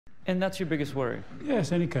And that's your biggest worry?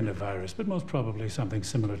 Yes, any kind of virus, but most probably something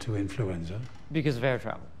similar to influenza. Because of air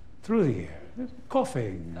travel? Through the air.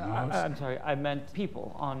 Coughing. I'm sorry, I meant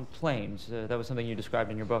people on planes. That was something you described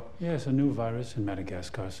in your book. Yes, a new virus in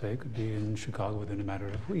Madagascar, say, could be in Chicago within a matter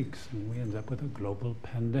of weeks, and we end up with a global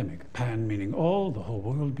pandemic. Pan meaning all, the whole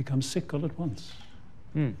world becomes sick all at once.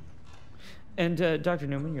 And Dr.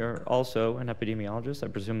 Newman, you're also an epidemiologist. I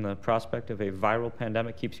presume the prospect of a viral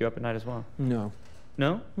pandemic keeps you up at night as well? No.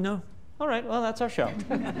 No? No. All right, well, that's our show.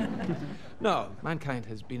 No, mankind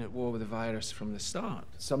has been at war with the virus from the start.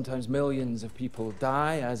 Sometimes millions of people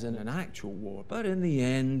die, as in an actual war, but in the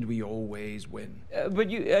end, we always win. But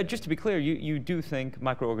you, just to be clear, you do think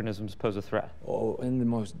microorganisms pose a threat? Oh, in the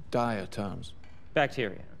most dire terms.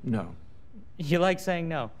 Bacteria? No. You like saying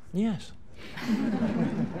no? Yes.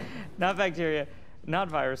 Not bacteria, not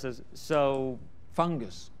viruses, so...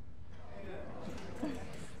 Fungus.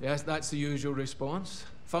 Yes, that's the usual response.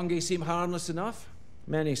 Fungi seem harmless enough.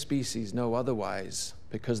 Many species know otherwise,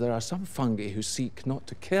 because there are some fungi who seek not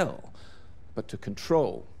to kill, but to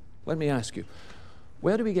control. Let me ask you,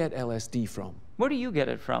 where do we get LSD from? Where do you get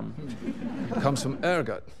it from? It comes from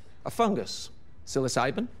ergot, a fungus.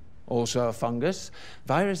 Psilocybin, also a fungus.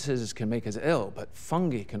 Viruses can make us ill, but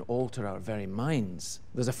fungi can alter our very minds.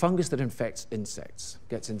 There's a fungus that infects insects,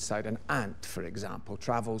 gets inside an ant, for example,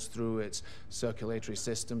 travels through its circulatory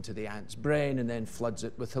system to the ant's brain, and then floods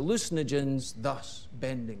it with hallucinogens, thus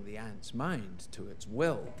bending the ant's mind to its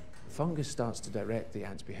will. The fungus starts to direct the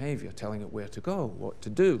ant's behavior, telling it where to go, what to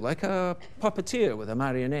do, like a puppeteer with a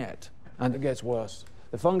marionette. And it gets worse.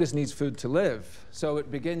 The fungus needs food to live, so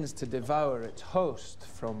it begins to devour its host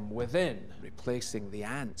from within, replacing the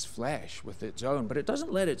ant's flesh with its own. But it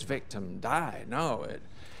doesn't let its victim die, no.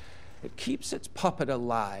 It keeps its puppet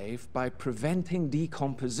alive by preventing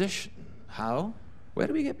decomposition. How? Where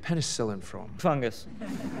do we get penicillin from? Fungus.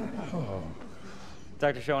 Oh.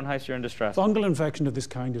 Dr. Schoenheiss, you're in distress. Fungal infection of this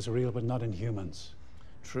kind is real, but not in humans.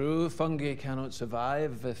 True, fungi cannot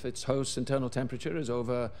survive if its host's internal temperature is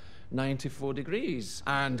over 94 degrees.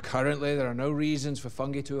 And currently, there are no reasons for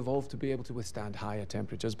fungi to evolve to be able to withstand higher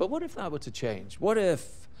temperatures. But what if that were to change? What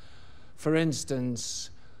if, for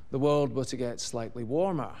instance, the world were to get slightly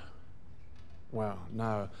warmer? Well,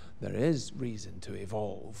 now, there is reason to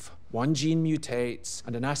evolve. One gene mutates,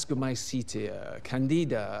 and an Ascomycetia,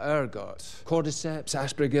 Candida, ergot, Cordyceps,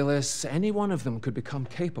 Aspergillus, any one of them could become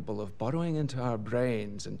capable of burrowing into our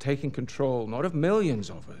brains and taking control, not of millions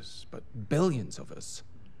of us, but billions of us.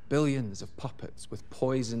 Billions of puppets with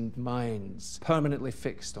poisoned minds, permanently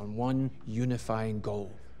fixed on one unifying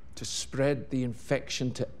goal: to spread the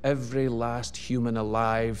infection to every last human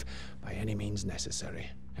alive by any means necessary.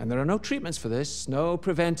 And there are no treatments for this, no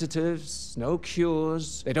preventatives, no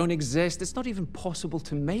cures. They don't exist. It's not even possible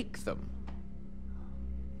to make them.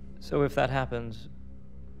 So if that happens...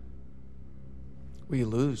 we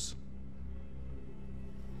lose.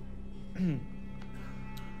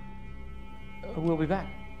 We'll be back.